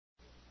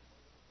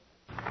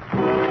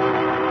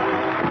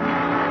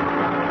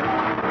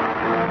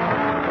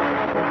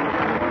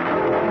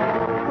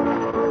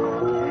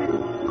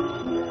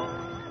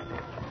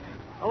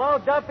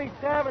Duffy's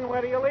Tavern,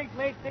 where the elite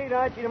meat eat.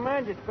 Archie the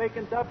Manager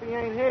speaking. Duffy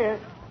ain't here.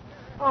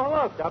 Oh,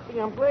 hello, Duffy.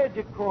 I'm glad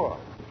you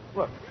called.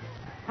 Look,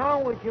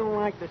 how would you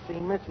like to see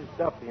Mrs.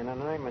 Duffy in an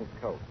ermine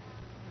coat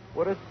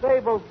with a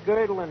sable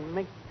girdle and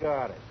mink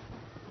garters?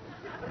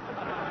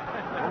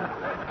 Huh?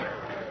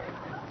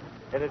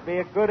 It'd be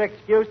a good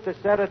excuse to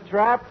set a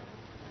trap?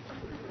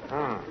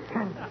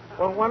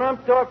 Well, what I'm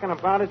talking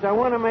about is I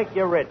want to make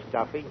you rich,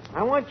 Duffy.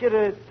 I want you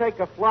to take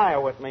a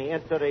flyer with me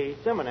into the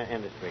seminar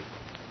industry.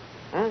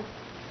 Huh?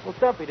 Well,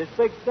 Duffy, there's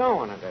big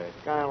dough in it. A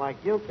guy like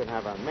you could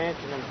have a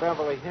mansion in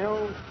Beverly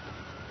Hills,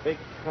 big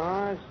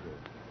cars,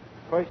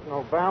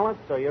 personal valet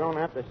so you don't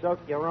have to soak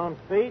your own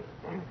feet.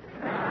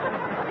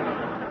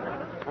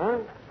 Huh?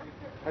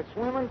 A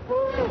swimming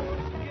pool? You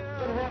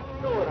don't have to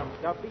do with them,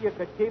 Duffy. You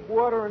could keep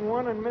water in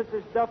one and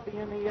Mrs. Duffy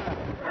in the other.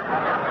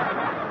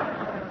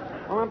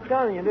 Well, I'm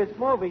telling you, this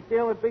movie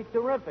deal would be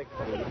terrific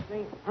for you.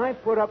 See, I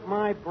put up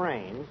my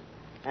brains,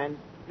 and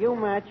you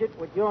match it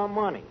with your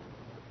money.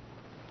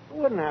 You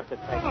wouldn't have to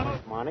take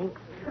this money.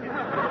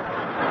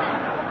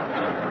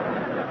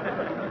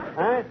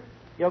 Huh?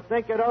 You'll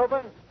think it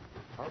over?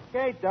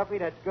 Okay, Duffy,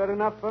 that's good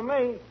enough for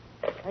me.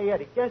 Hey,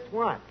 Eddie, guess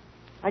what?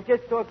 I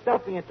just talked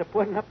Duffy into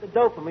putting up the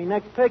dough for me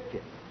next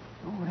picture.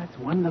 Oh, that's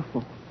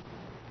wonderful.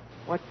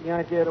 What's the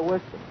idea to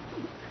whistle?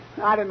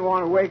 I didn't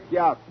want to wake you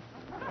up.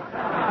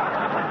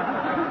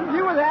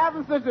 You was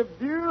having such a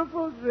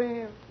beautiful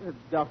dream. If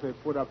Duffy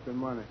put up the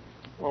money.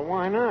 Well,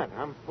 why not?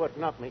 I'm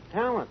putting up me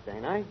talent,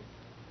 ain't I?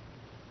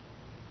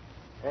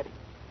 Eddie,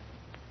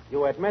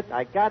 you admit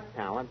I got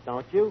talent,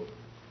 don't you?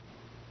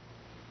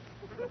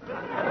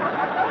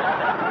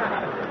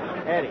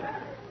 Eddie,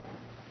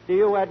 do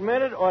you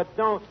admit it or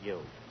don't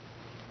you?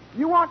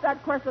 You want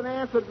that question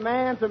answered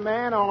man to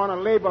man or on a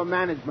labor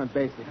management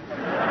basis?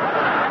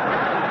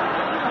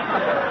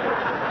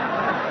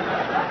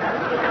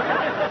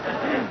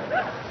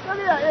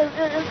 Is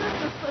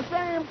this the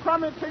same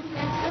crummy picture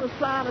you was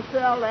trying to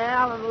sell to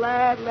Alan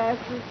Ladd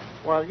last week?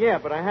 Well, yeah,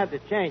 but I had to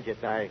change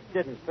it. I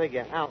didn't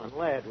figure Alan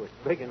Ladd was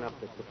big enough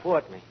to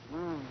support me.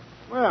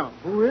 Well,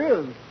 who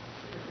is?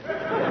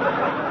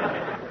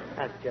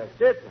 That's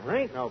just it. There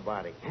ain't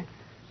nobody.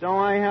 So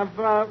I have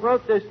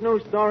wrote this new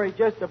story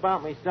just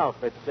about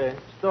myself. It's the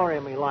story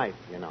of my life,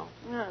 you know.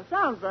 Yeah, it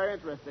sounds very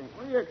interesting.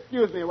 Will you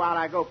excuse me while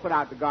I go put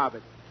out the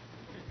garbage?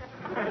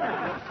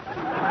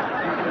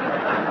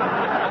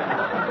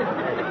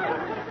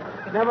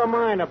 Never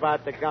mind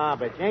about the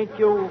garbage. Ain't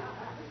you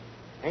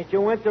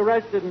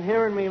interested in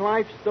hearing me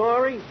life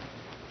story?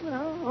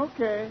 Well,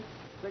 okay.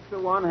 6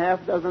 of one,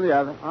 half dozen of the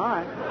other. All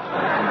right.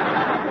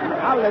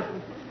 I'll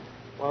listen.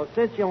 Well,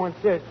 since you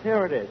insist,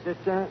 here it is.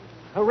 It's a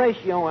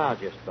Horatio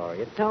Alger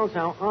story. It tells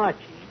how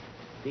Archie,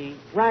 the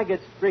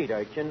ragged street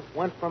urchin,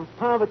 went from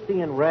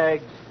poverty and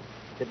rags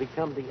to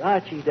become the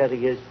Archie that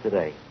he is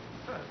today.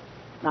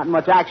 Not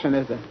much action,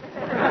 is there?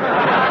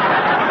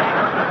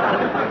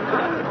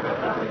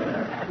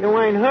 You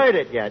ain't heard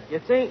it yet. You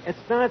see, it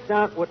starts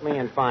out with me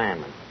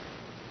environment.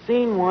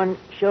 Scene 1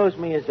 shows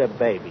me as a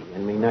baby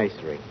in me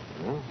nursery,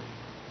 you know,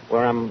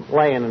 where I'm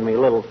laying in me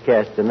little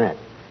castanet.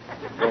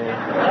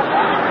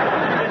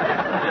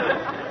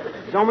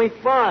 So me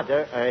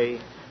father, a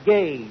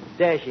gay,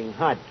 dashing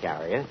hod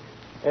carrier,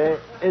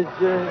 is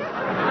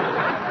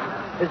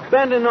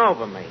bending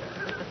over me.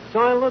 So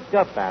I look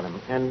up at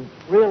him, and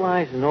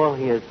realizing all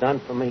he has done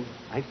for me,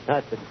 I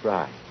start to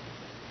cry.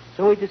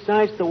 So he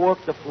decides to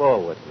walk the floor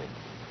with me.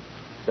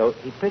 So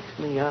he picks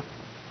me up,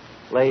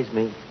 lays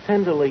me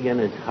tenderly in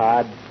his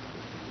hod,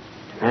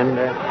 and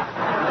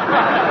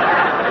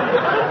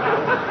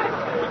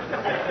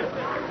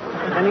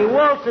he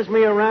waltzes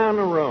me around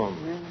the room.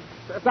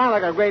 It sounds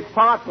like a great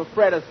part for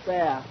Fred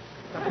Astaire.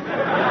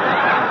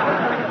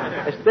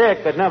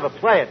 Astaire could never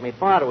play it. My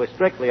father was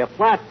strictly a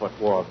flatfoot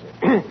waltzer.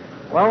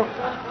 Well,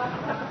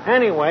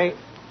 anyway,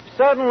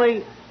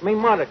 suddenly me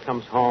mother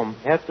comes home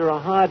after a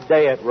hard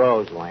day at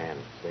Roseland,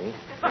 see?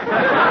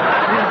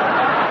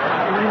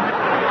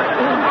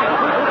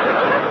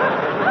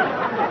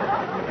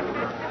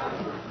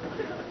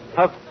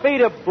 Her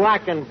feet are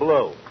black and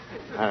blue.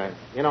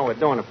 You know, we're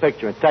doing a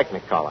picture in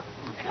Technicolor.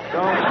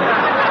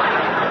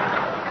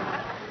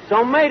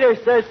 So Mater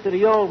says to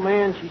the old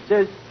man, she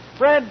says,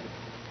 Fred,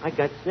 I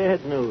got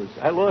sad news.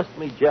 I lost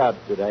me job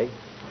today.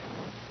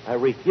 I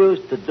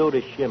refused to do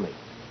the shimmy.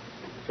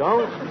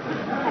 So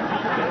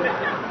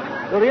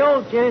the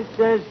old gent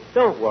says,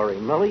 don't worry,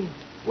 Millie.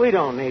 We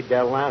don't need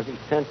that lousy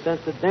 10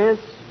 cents a dance.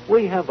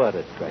 We have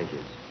other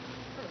treasures.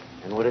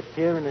 And with a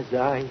tear in his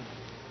eye,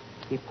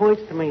 he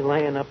points to me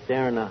laying up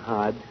there in the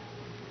hod.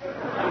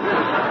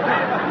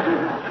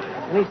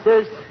 And he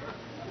says,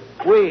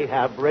 we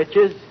have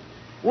riches.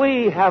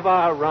 We have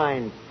our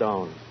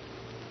rhinestones.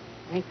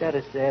 Ain't that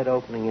a sad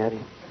opening,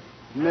 Eddie?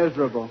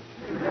 Miserable.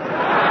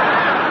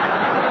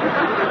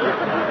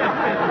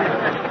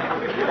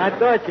 I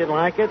thought you'd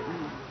like it.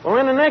 Well,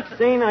 in the next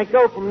scene, I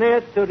go from there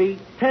to the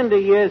tender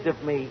years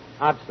of me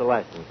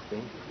obsolescence,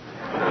 see?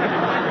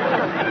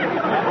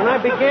 When I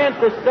began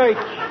to search,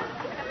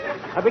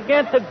 I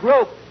began to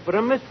grope for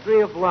the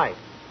mystery of life.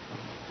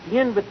 the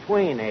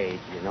in-between age,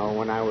 you know,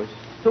 when I was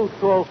too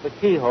tall for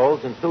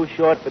keyholes and too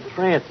short for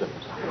transoms.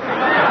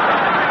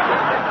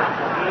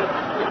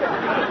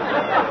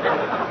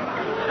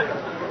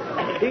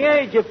 The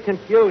age of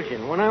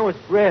confusion, when I was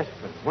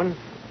grasping,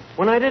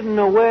 when I didn't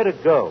know where to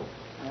go.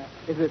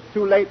 Is it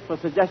too late for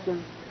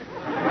suggestions?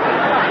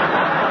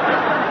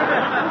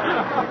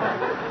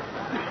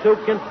 To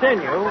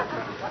continue,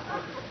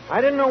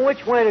 I didn't know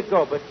which way to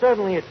go, but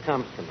suddenly it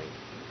comes to me.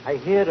 I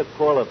hear the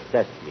call of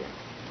Thespian.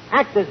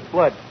 Actor's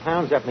blood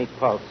pounds at me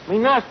pulse. Me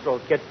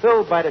nostrils get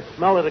filled by the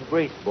smell of the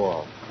grease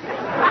ball.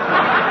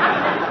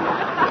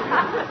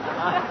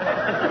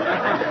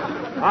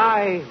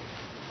 I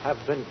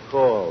have been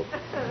called.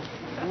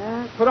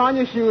 Yeah, put on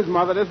your shoes,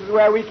 Mother. This is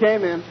where we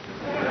came in.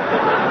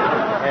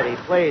 Eddie,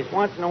 please,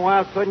 once in a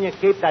while, couldn't you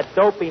keep that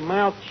dopey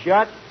mouth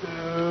shut?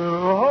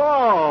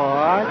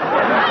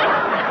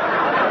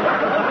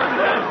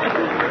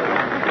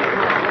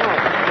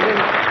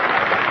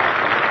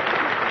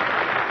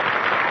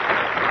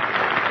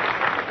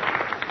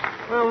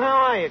 Well, how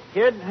are you,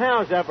 kid?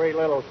 How's every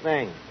little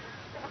thing?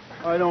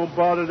 I don't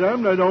bother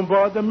them. They don't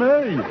bother me.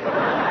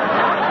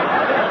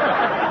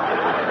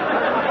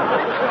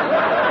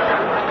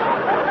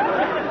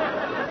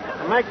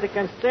 A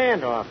Mexican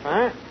standoff,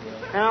 huh?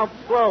 Now,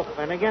 slow,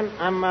 Finnegan.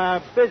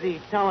 I'm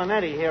busy telling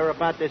Eddie here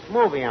about this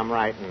movie I'm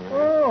writing.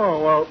 Oh,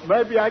 well,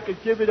 maybe I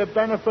could give you the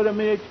benefit of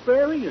me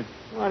experience.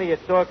 What are you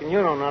talking?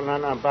 You don't know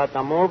nothing about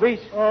the movies.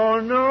 Oh,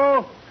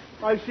 no?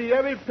 I see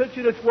every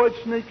picture that's worth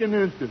sneaking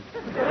into.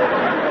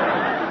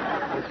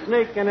 You're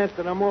sneaking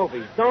into the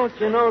movies. Don't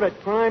you know that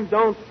crime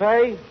don't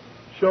pay?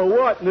 So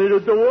what? Neither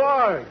do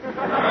I.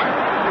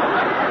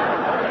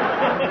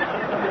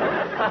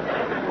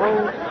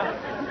 Well,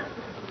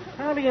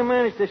 how do you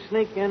manage to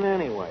sneak in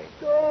anyway?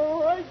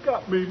 Oh, I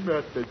got me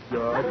method,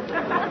 John.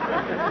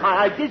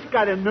 I just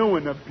got a new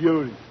one of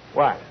beauty.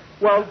 What?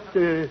 Well,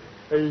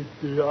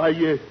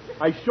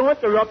 I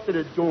saunter up to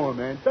the door,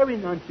 man, very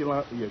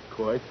nonchalantly, of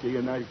course,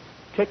 and I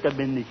kick him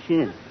in the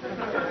shin.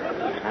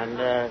 And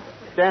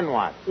then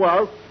what?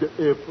 Well,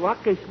 if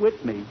luck is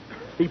with me,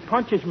 he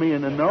punches me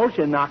in the nose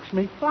and knocks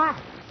me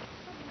flat.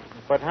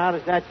 But how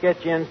does that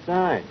get you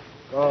inside?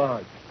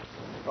 God,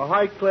 a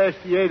high-class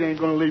theater ain't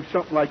going to leave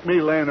something like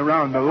me laying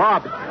around in the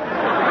lobby.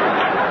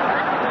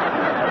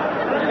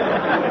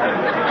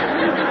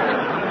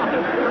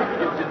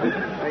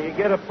 So you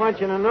get a punch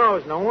in the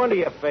nose. No wonder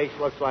your face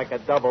looks like a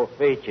double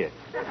feature.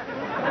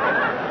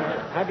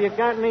 Have you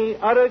got any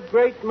other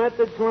great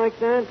methods like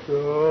that?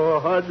 Oh,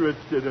 hundreds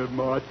to them,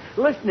 Marge.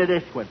 Listen to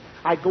this one.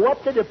 I go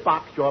up to the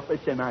box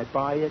office and I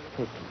buy a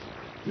ticket.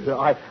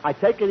 I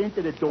take it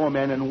into the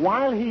doorman, and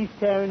while he's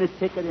tearing the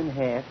ticket in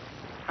half,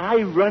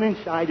 I run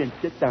inside and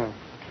sit down.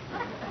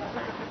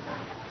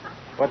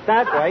 But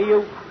that way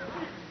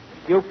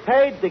you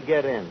paid to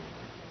get in.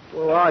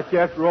 Well, Arch,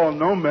 after all,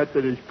 no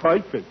method is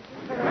perfect.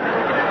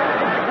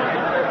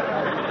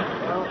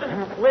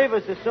 Leave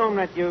us assume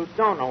that you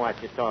don't know what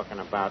you're talking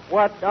about.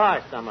 What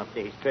are some of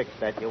these tricks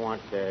that you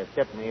want to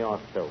tip me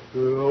off to?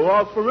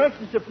 Well, for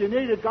instance, if you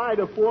need a guy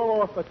to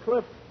fall off a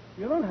cliff,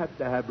 you don't have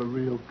to have a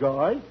real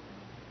guy.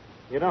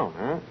 You don't,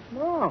 huh?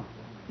 No.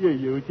 You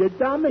use a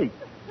dummy.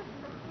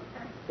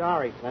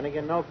 Sorry,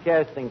 Finnegan, no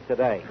casting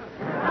today.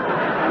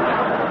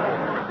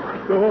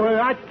 So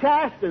that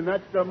casting,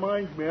 that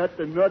reminds me, that's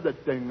another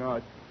thing,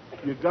 Arch.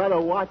 You gotta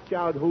watch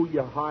out who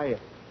you hire.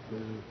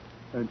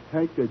 And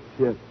take a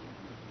tip.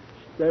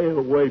 Stay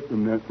away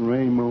from that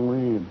Ray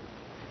Moran.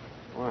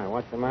 Why,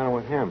 what's the matter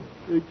with him?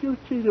 Did you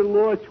see the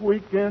Lord's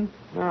Weekend?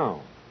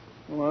 No.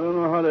 Well, I don't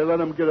know how they let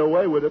him get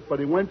away with it, but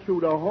he went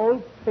through the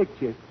whole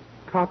picture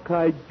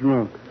cockeyed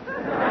drunk.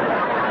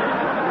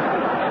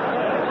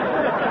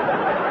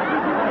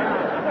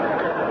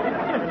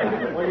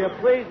 Will you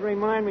please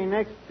remind me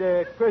next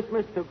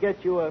Christmas to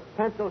get you a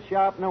pencil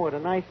sharpener with a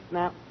nice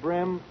snap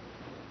brim?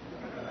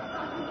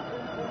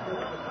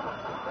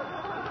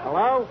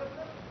 Hello?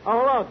 Oh,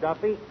 hello,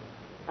 Duffy.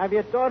 Have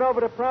you thought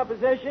over the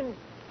proposition?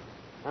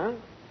 Huh?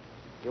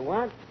 You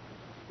what?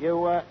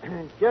 You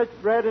just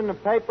read in the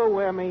paper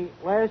where me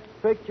last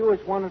picture was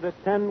one of the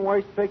 10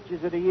 worst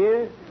pictures of the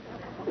year?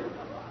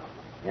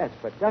 Yes,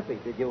 but Duffy,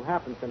 did you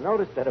happen to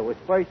notice that it was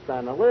first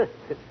on the list?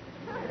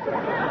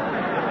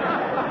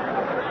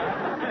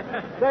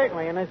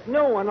 Certainly, and this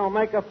new one will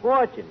make a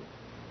fortune.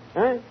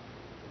 Huh?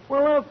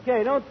 Well,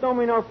 okay, don't do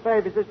me no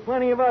favors. There's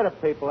plenty of other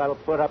people that'll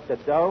put up the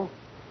dough.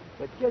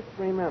 But just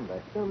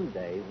remember,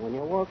 someday when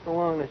you walk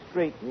along the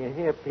street and you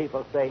hear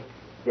people say,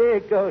 there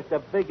goes the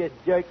biggest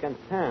jerk in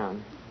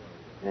town,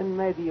 then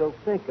maybe you'll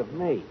think of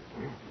me.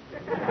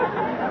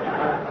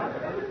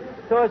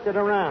 Toss it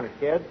around,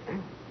 kid.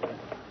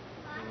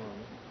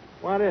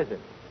 What is it?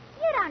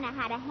 You don't know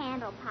how to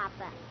handle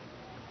Papa.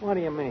 What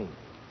do you mean?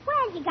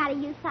 Well, you gotta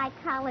use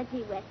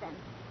psychology with him.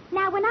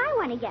 Now, when I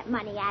want to get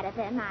money out of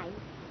him, I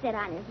sit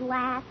on his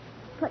lap,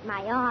 put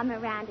my arm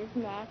around his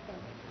neck,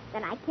 and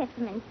then I kiss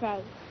him and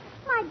say,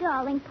 my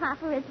darling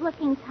Papa is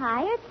looking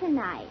tired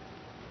tonight.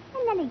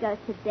 And then he goes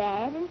to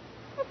bed, and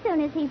as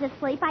soon as he's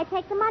asleep, I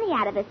take the money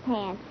out of his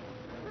hand.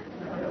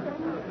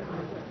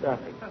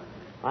 Duffy,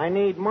 I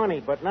need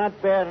money, but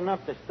not bad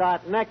enough to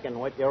start necking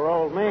with your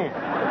old man.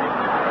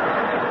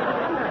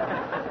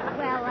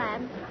 Well,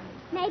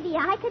 maybe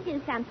I could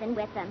do something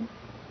with him.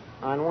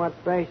 On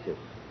what basis?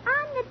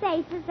 On the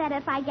basis that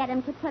if I get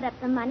him to put up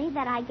the money,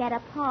 that I get a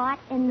part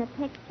in the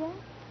picture.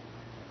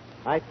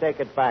 I take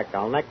it back.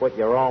 I'll neck with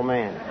your old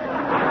man.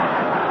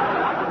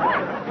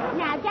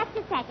 Now, just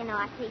a second,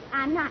 Archie.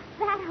 I'm not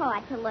that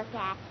hard to look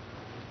at.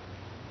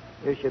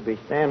 You should be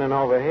standing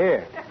over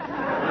here.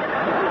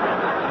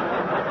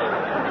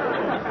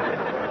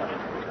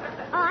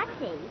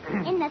 Archie,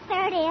 in the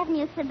 3rd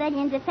Avenue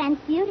Civilian Defense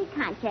Beauty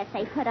Contest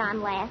they put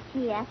on last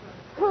year,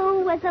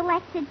 who was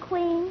elected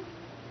queen?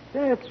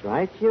 That's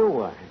right, you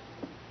were.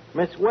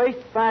 Miss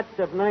Wastefats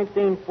of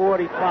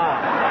 1945.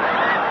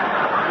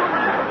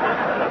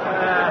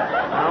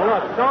 Now,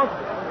 look,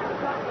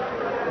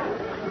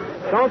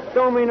 don't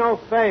do me no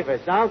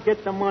favors. I'll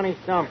get the money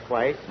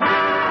someplace.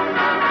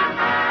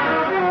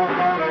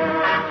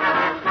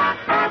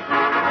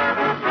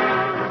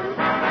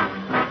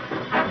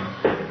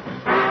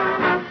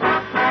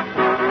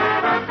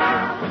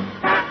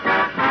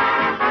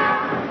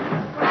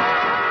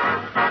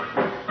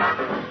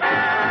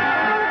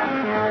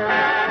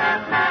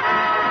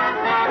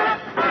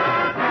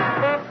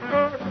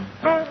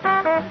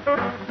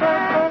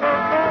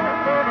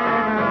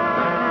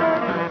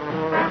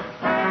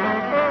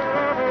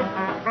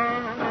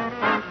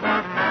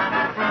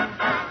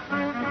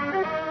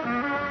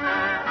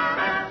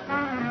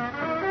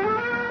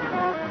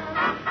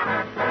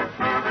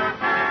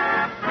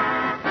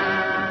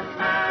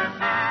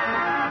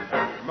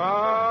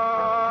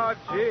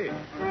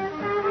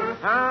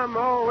 I'm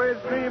always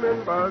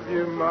dreaming of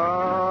you,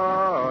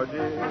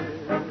 Margie.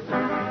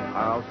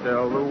 I'll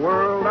tell the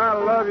world I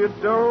love you.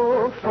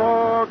 Don't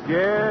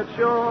forget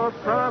your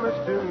promise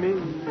to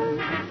me.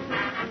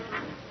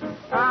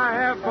 I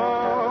have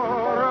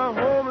bought a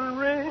home and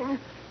ring,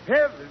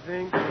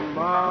 everything to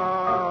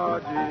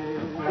Margie.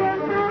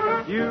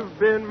 You've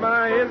been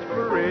my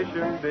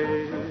inspiration,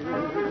 days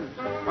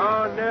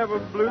are never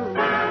blue.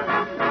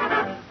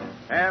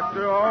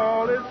 After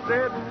all is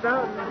said and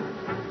done,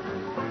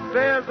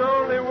 there's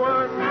only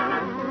one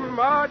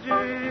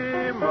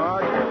Margie,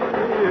 Margie,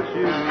 it's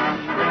you.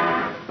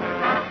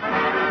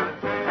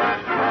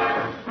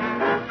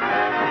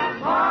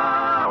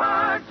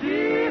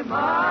 Margie,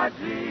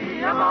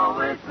 Margie, I'm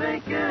always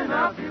thinking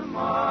of you,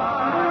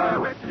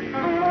 Margie.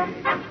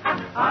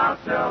 I'll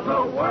tell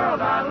the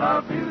world I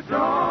love you,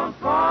 don't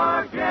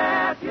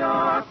forget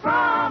your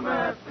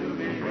promise to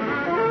me.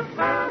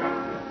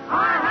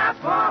 I have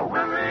bought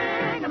a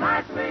ring, a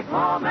nice big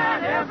home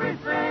and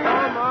everything.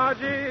 Oh,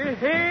 Margie,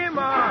 hey,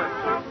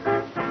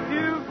 Margie,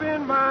 you've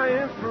been my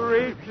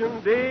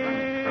inspiration.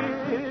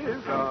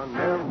 Days are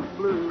never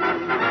blue.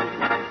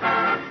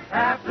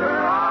 After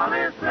all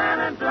is said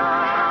and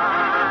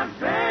done,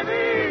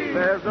 baby,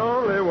 there's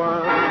only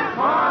one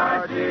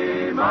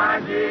Margie,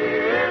 Margie,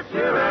 it's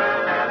you.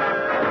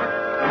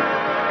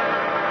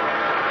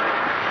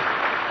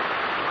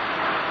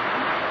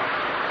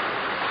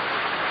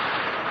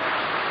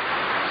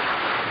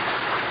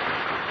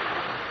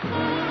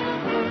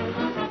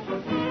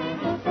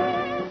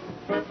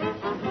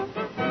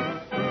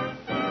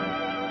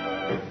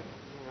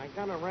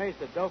 Raise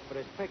the dough for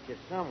this picture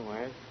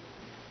somewhere.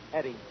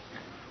 Eddie,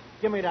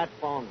 give me that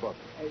phone book.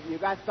 Hey, you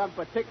got some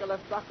particular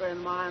sucker in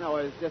mind,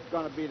 or is this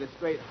going to be the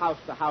straight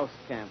house-to-house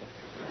canvas?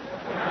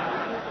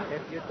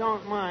 If you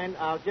don't mind,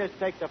 I'll just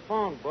take the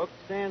phone book,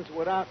 stands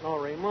without no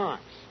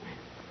remarks.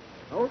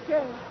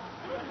 Okay.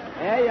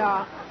 There you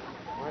are.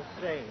 Let's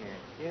see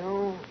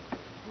here.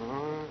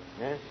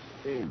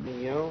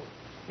 U-R-S-T-U.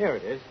 Here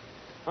it is.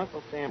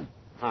 Uncle Sam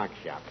Park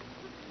Shop.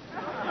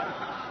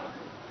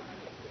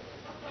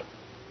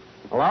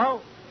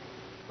 Hello?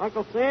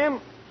 Uncle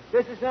Sam,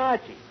 this is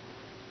Archie.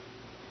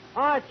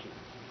 Archie.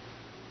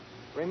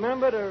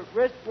 Remember the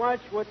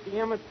wristwatch with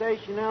the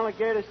imitation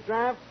alligator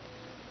strap?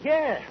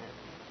 Yeah.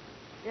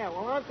 Yeah,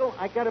 well, Uncle,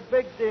 I got a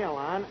big deal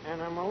on,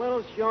 and I'm a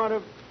little short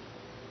of...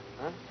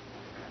 Huh?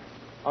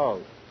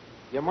 Oh,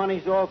 your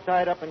money's all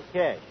tied up in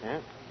cash,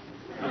 huh?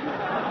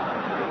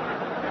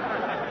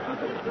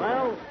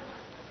 Well,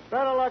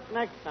 better luck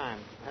next time.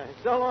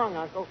 So long,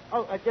 Uncle.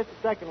 Oh, just a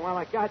second while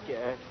I got you.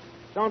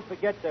 Don't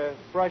forget to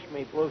brush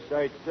me blue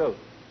serge suit.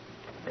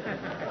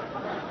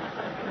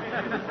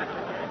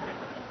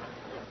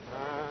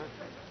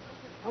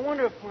 I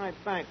wonder if my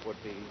bank would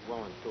be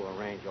willing to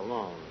arrange a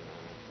loan.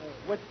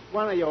 What's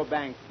one of your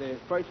banks? The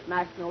First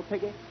National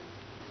Piggy?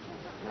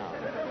 No.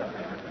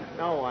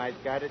 No,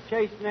 I've got a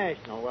Chase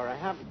National where I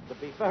happen to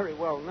be very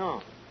well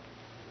known.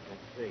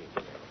 Let's see.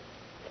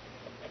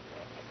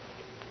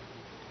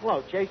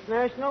 Hello, Chase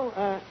National.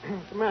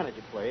 The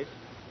manager, please.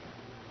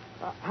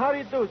 How do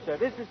you do, sir?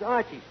 This is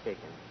Archie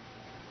speaking.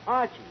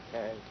 Archie,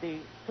 the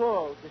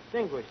tall,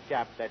 distinguished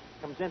chap that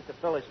comes in to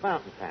fill his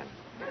fountain pen.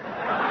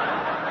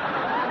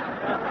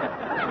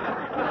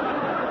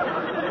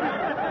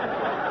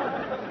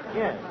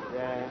 Yes,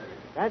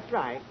 that's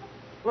right.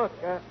 Look,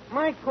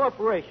 my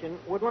corporation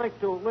would like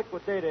to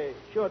liquidate a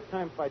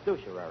short-term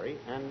fiduciary,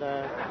 and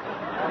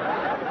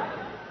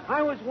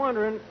I was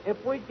wondering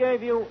if we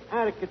gave you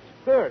adequate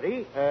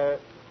security.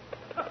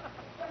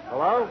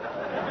 Hello?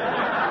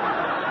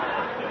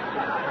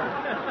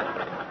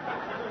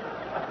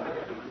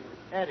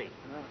 Eddie,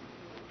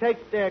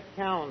 take their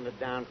calendar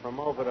down from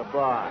over the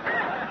bar.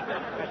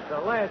 That's the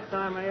last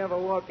time I ever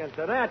walk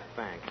into that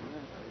bank.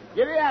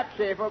 Giddy up,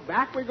 Schaefer.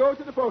 Back we go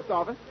to the post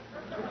office.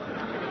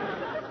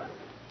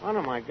 What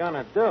am I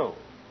gonna do?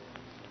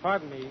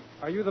 Pardon me,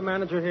 are you the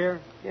manager here?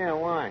 Yeah,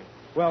 why?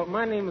 Well,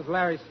 my name is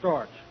Larry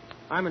Storch.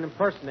 I'm an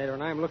impersonator,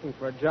 and I'm looking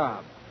for a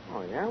job.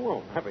 Oh, yeah?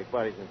 Well,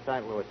 everybody's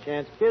entitled to a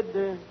chance, kid.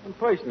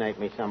 Impersonate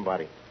me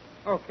somebody.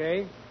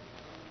 Okay.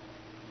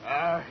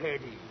 Ah,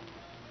 Hetty,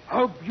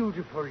 how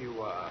beautiful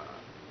you are.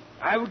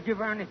 I would give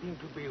anything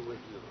to be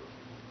with you.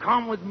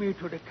 Come with me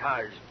to the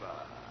Cars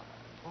Bar.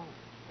 Oh,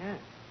 yeah.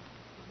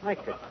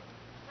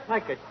 I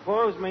could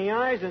close my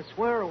eyes and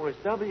swear it was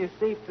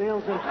W.C.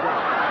 Fields himself.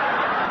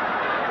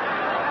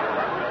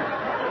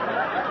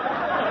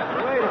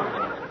 Wait a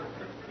minute.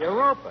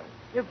 Europa,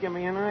 you give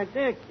me an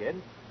idea,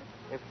 kid.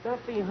 If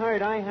Duffy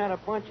heard I had a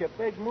bunch of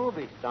big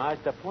movie stars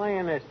to play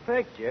in this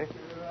picture...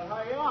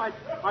 I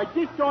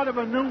just thought of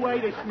a new way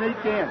to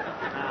sneak in.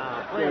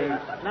 Now, please,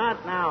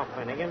 not now,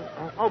 Finnegan.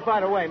 Oh, by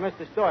the way,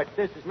 Mr. Storch,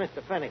 this is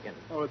Mr. Finnegan.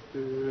 Oh,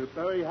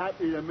 very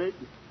happy to meet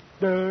you.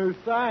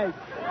 Thanks.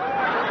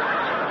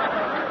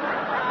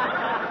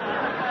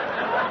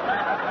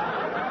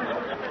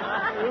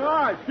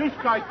 Right, this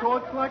guy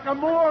talks like a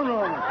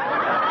moron.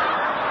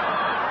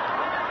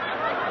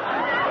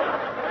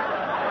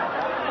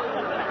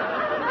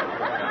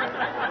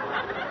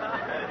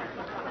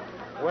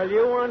 Well,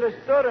 you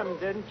understood him,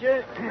 didn't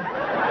you?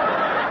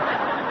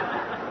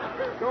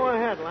 Go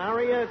ahead,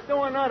 Larry.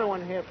 Do another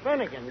one here.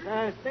 Finnegan,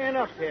 stand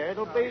up here.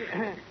 It'll be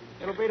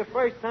the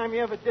first time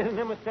you ever did an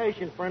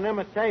imitation for an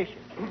imitation.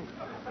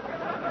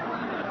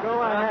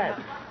 Go ahead.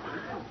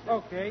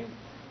 Okay.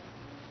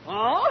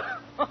 Oh?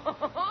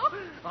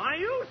 Are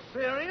you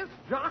serious,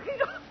 Jockey?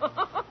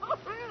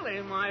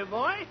 Really, my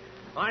boy?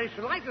 I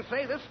should like to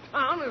say this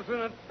town is in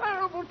a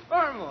terrible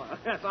turmoil.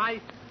 Yes, I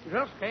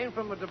just came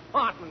from a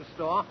department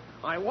store.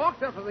 I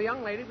walked up to the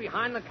young lady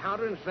behind the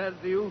counter and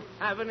said, "Do you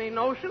have any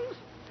notions?"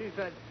 She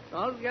said,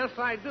 "Well, yes,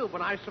 I do,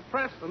 but I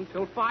suppressed them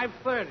till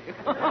 5:30.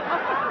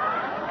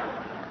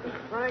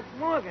 Frank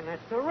Morgan,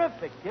 that's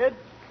terrific, kid.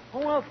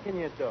 Who else can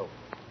you do?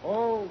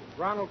 Oh,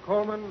 Ronald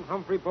Coleman,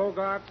 Humphrey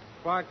Bogart,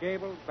 Clark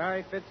Gable,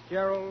 Barry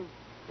Fitzgerald.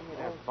 Give me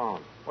that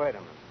phone. Wait a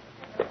minute.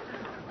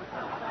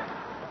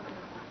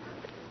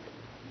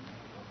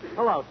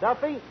 Hello,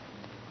 Duffy.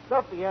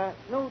 Duffy,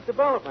 new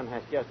development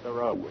has just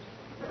arrived.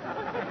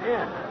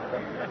 Yeah.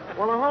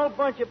 Well, a whole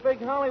bunch of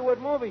big Hollywood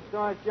movie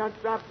stars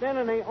just dropped in,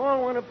 and they all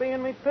want to be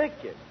in me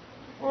pictures.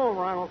 Oh,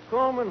 Ronald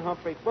Coleman,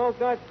 Humphrey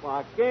Bogart,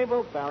 Clark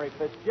Gable, Barry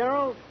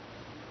Fitzgerald.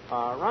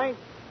 All right.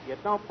 You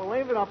don't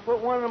believe it? I'll put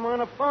one of them on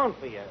the phone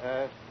for you.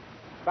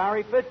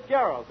 Barry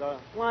Fitzgerald, a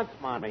lunch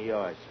man of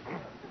yours.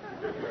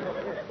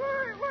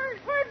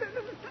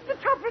 The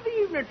top of the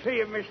evening to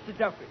you, Mr.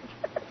 Duffy.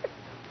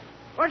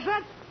 What's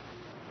that?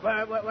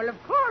 Well,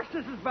 of course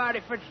this is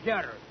Barry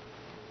Fitzgerald.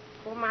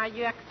 Whom are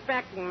you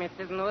expecting,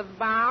 Mrs.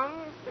 Nussbaum?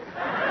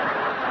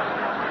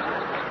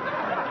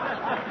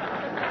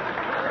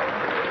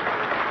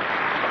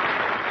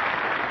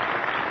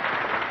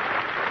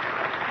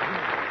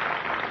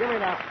 Give me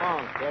that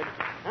phone, kid.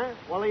 Huh?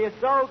 Well, are you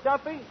sold,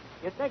 Duffy?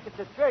 You think it's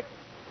a trick?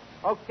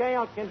 Okay,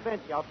 I'll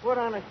convince you. I'll put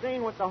on a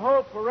scene with the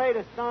whole parade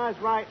of stars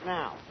right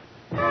now.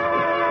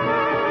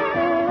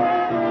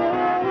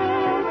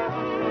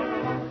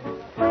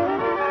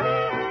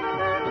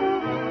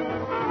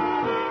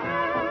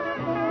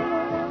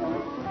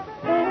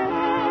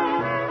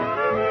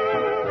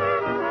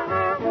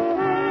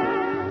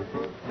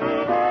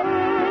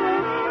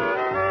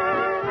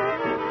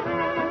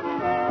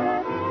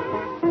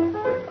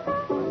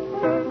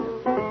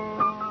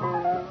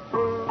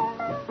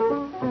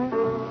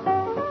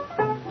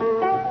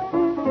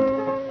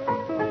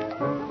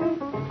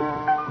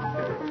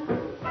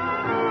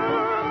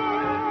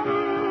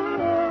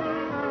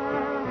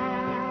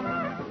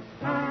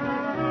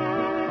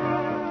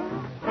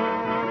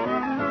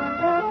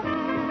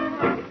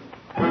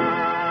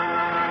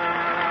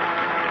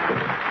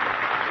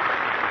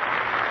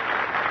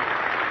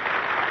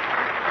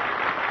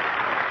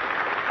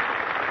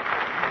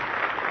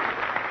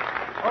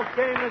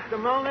 Okay, Mr.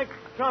 Melnick,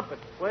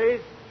 trumpets,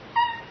 please.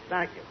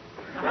 Thank you.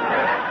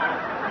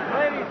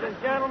 Ladies and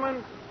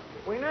gentlemen,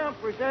 we now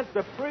present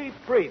the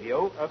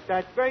preview of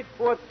that great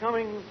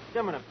forthcoming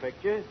cinema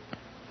picture,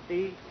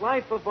 The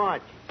Life of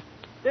Archie.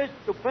 This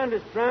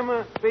stupendous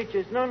drama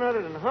features none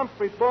other than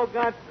Humphrey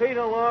Bogart,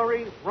 Peter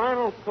Lorre,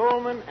 Ronald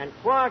Coleman, and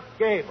Clark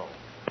Gable.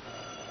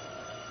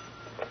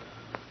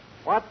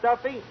 What,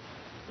 Duffy?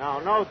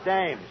 No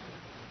dames.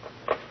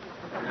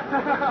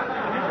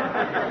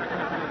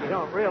 You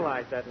don't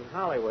realize that in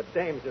Hollywood,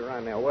 dames are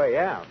on their way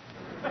out.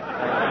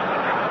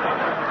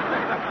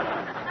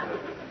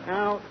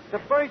 Now, the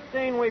first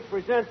scene we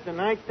present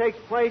tonight takes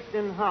place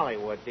in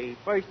Hollywood, the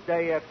first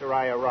day after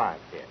I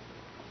arrived here.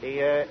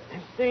 The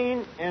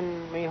scene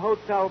in me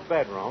hotel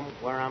bedroom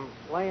where I'm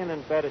laying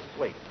in bed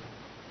asleep,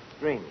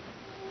 dreaming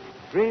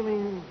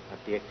of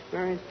the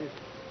experiences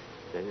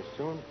that are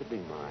soon to be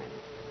mine.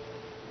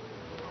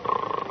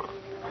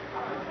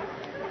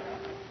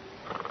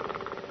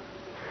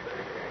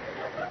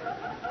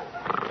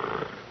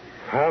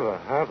 Hava.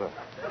 Hava.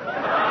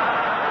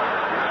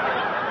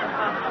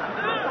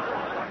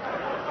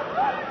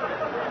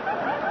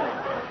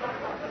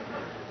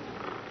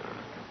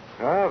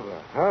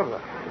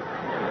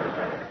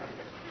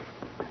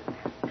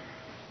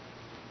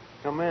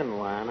 Come in,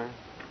 Lana.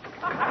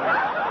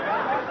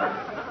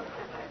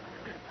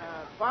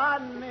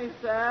 Pardon me,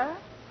 sir.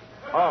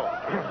 Oh.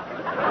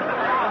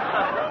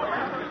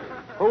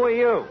 Who are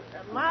you?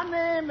 My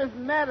name is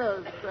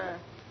Meadows, sir.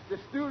 The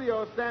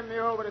studio sent me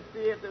over to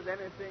see if there's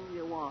anything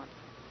you want.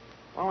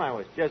 Well, I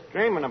was just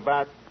dreaming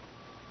about...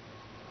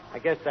 I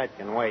guess that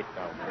can wait,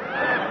 though.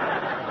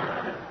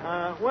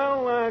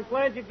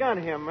 Glad you got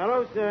here,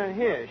 Meadows.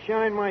 Here,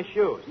 shine my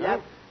shoes.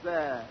 Yes,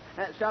 sir.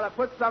 Shall I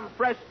put some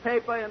fresh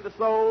paper in the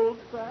soles,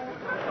 sir?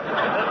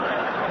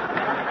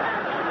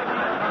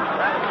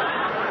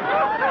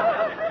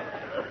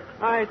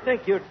 I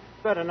think you'd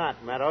better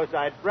not, Meadows.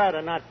 I'd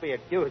rather not be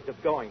accused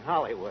of going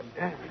Hollywood.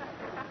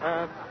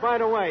 By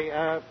the way,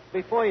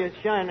 before you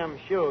shine them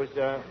shoes,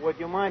 would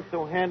you mind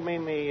to hand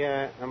me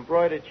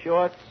embroidered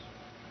shorts?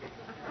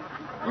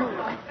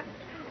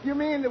 You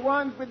mean the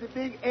ones with the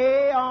big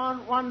A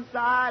on one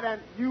side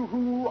and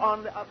you-hoo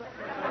on the other?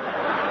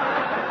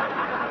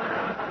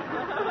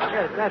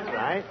 Yes, that's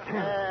right.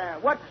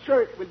 What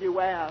shirt would you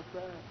wear,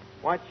 sir?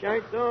 What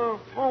shirt?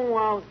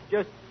 I'll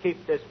just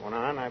keep this one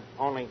on. I've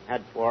only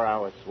had 4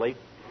 hours sleep.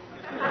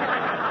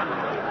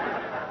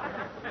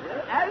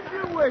 As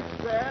you wish,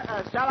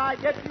 sir. Shall I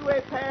get you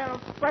a pair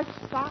of fresh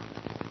socks?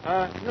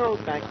 No,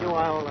 thank you.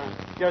 I'll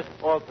just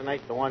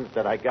alternate the ones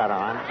that I got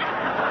on.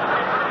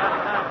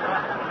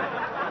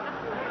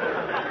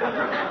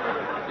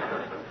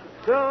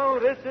 So,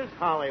 this is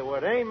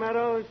Hollywood, eh,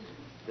 Meadows?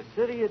 The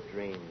city of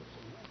dreams.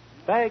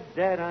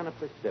 Baghdad on the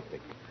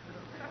Pacific.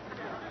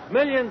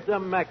 Millions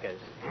of Meccas.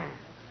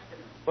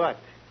 But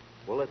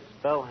will it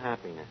spell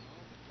happiness?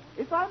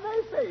 If I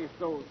may say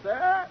so,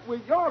 sir,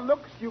 with your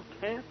looks, you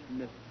can't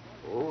miss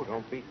it. Oh,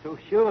 don't be too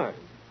sure.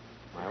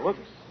 My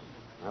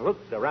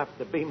looks are apt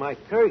to be my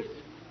curse.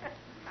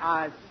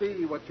 I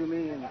see what you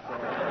mean, sir.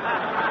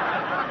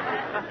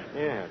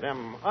 Yeah,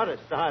 them other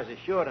stars are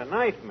sure to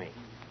knife me.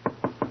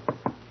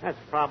 That's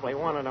probably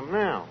one of them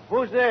now.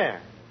 Who's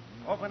there?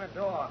 Open the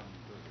door.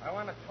 I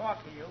want to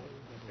talk to you.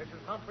 This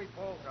is Humphrey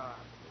Bogart.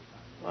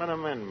 Let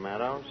him in,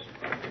 Meadows.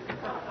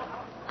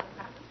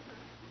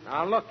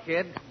 Now, look,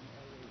 kid.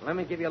 Let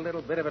me give you a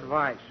little bit of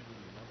advice.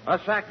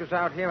 Us actors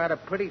out here had a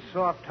pretty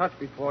soft touch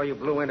before you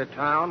blew into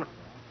town,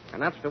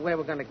 and that's the way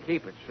we're going to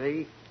keep it,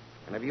 see?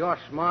 And if you're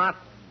smart,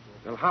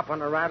 you'll hop on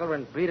the rattler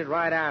and beat it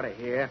right out of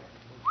here.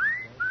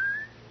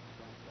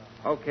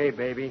 Okay,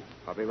 baby.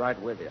 I'll be right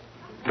with you.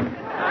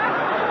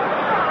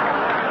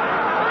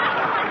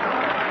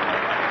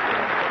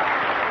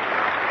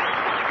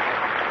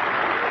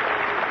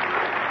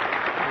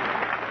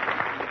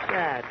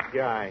 That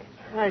guy.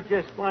 I'd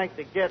just like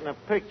to get in a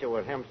picture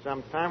with him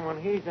sometime when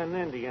he's an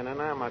Indian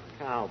and I'm a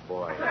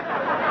cowboy.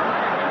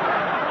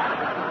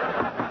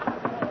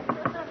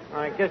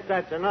 I guess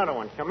that's another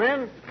one. Come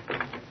in.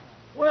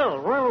 Well,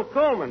 Ronald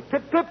Coleman.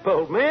 Pip, pip,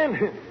 old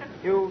man.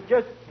 You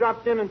just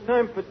dropped in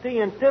time for tea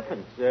and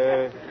tiffins.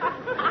 Sit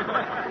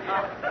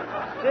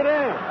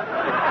down.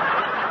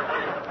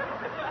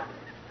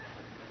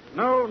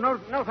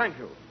 No, thank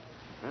you.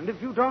 And if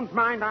you don't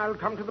mind, I'll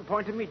come to the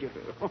point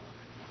immediately.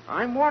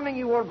 I'm warning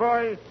you, old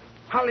boy,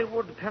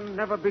 Hollywood can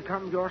never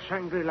become your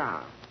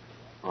Shangri-La.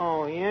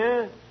 Oh,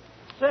 yeah?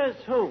 Says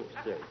who,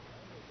 sir?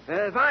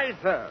 Says I,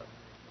 sir.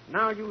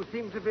 Now you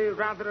seem to be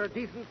rather a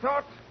decent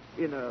sort,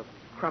 in a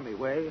crummy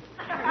way.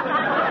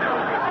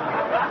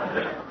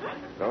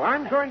 So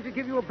I'm going to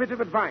give you a bit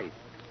of advice.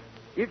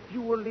 If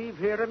you will leave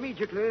here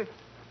immediately, it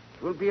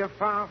will be a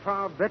far,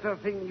 far better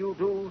thing you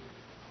do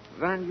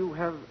than you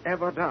have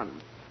ever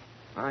done.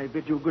 I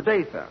bid you good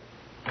day, sir.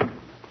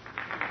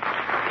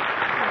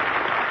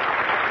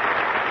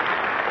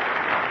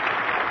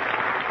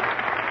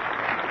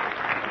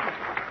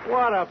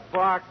 What a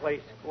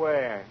Berkeley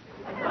Square.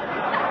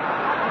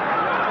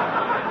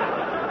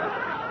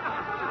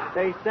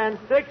 They send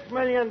 $6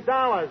 million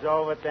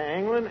over to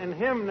England, and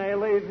him they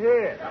leave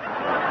here.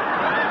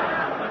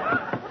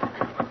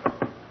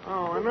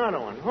 Oh, another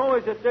one. Who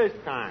is it this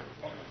time?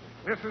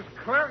 This is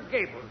Clark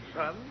Gable,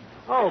 son.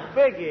 Oh,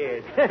 Big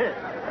Ears.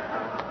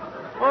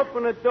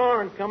 Open the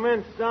door and come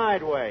in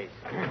sideways.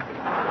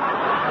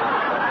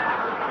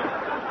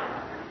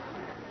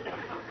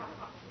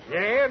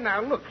 Yeah,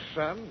 now look,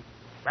 son.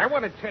 I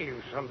want to tell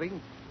you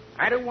something.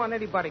 I don't want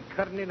anybody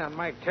cutting in on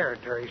my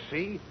territory,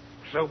 see?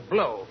 So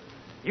blow.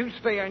 You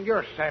stay on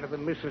your side of the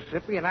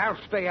Mississippi, and I'll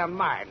stay on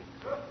mine.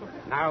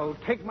 Now,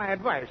 take my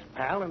advice,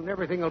 pal, and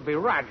everything will be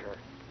Roger.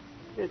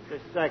 Just a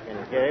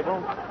second,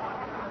 Gable.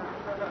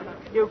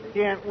 You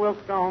can't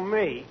wilk on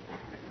me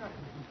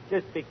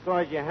just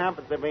because you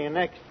happen to be an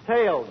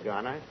ex-tail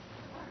gunner.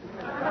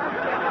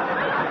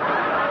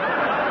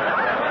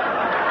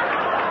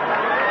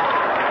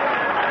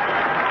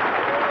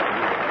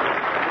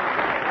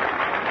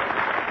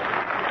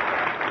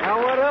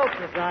 Now, what else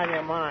is on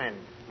your mind?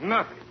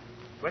 Nothing.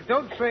 But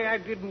don't say I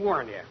didn't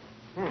warn you.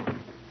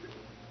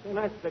 So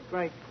that's the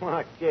great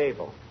Clark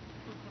Gable.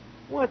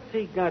 What's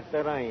he got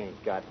that I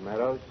ain't got,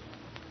 Meadows?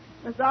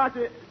 Mr.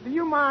 Archie, do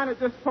you mind at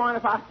this point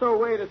if I throw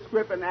away the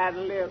script and ad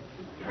lib?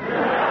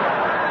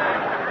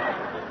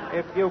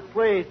 If you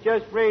please,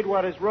 just read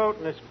what is wrote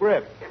in the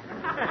script.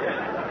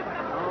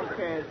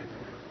 Okay.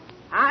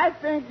 I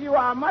think you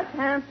are much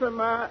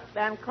handsomer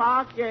than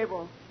Clark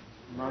Gable.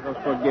 Mother,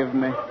 forgive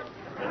me.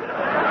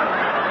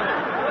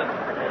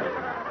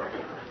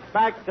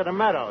 Back to the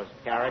Meadows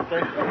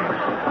character.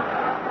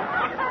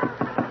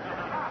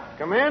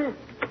 Come in.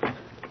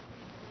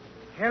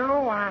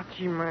 Hello,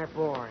 Archie, my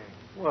boy.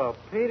 Well,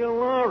 Peter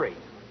Lorre.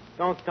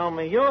 Don't tell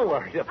me you're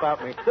worried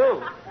about me,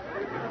 too.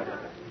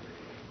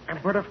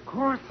 But of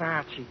course,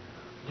 Archie.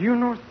 Do you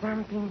know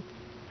something?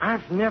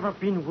 I've never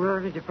been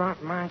worried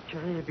about my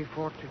career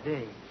before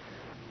today.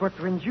 But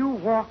when you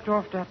walked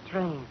off that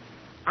train,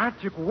 I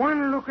took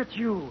one look at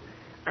you,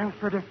 and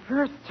for the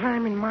first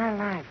time in my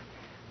life,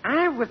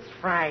 I was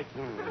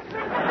frightened.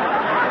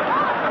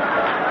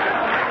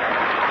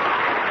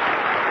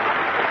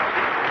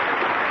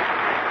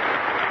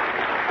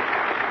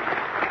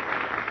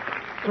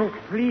 So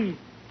please,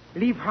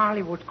 leave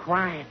Hollywood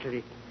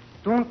quietly.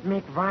 Don't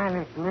make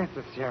violence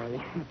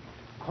necessary.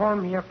 Call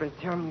me up and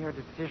tell me your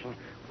decision,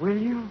 will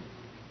you?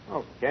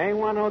 Okay,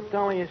 what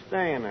hotel are you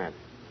staying at?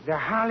 The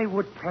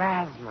Hollywood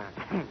Plasma.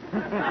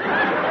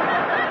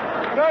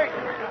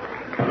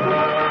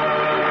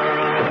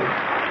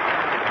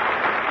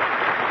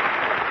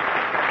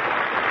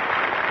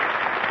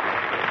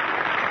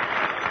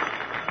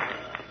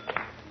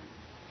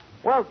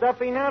 Well,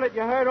 Duffy, now that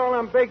you heard all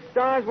them big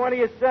stars, what do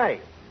you say?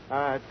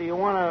 Do you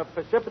want to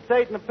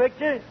participate in the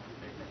picture?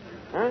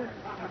 Huh?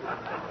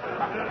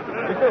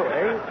 You do,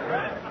 eh?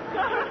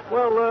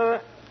 Well,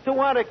 to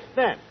what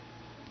extent?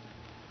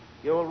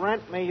 You'll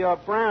rent me your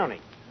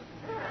brownie.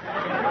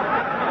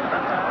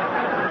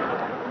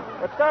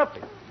 But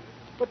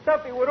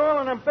Duffy, with all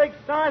of them big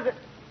stars,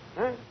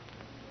 huh?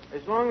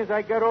 As long as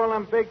I get all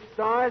them big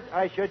stars,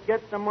 I should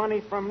get the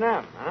money from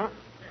them, huh?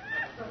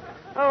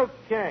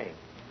 Okay.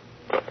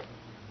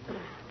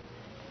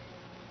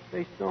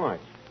 Say, Storch.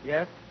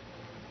 Yes?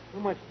 How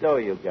much dough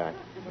you got?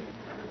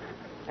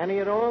 Any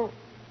at all?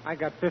 I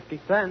got 50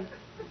 cents.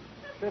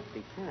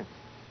 50 cents.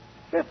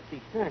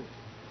 50 cents.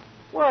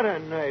 What a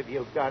nerve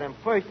you've got,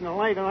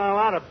 impersonating a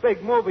lot of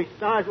big movie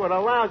stars with a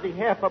lousy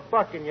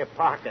 $50 in your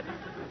pocket.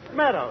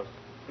 Meadows,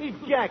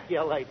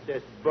 ejaculate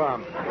this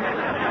bum.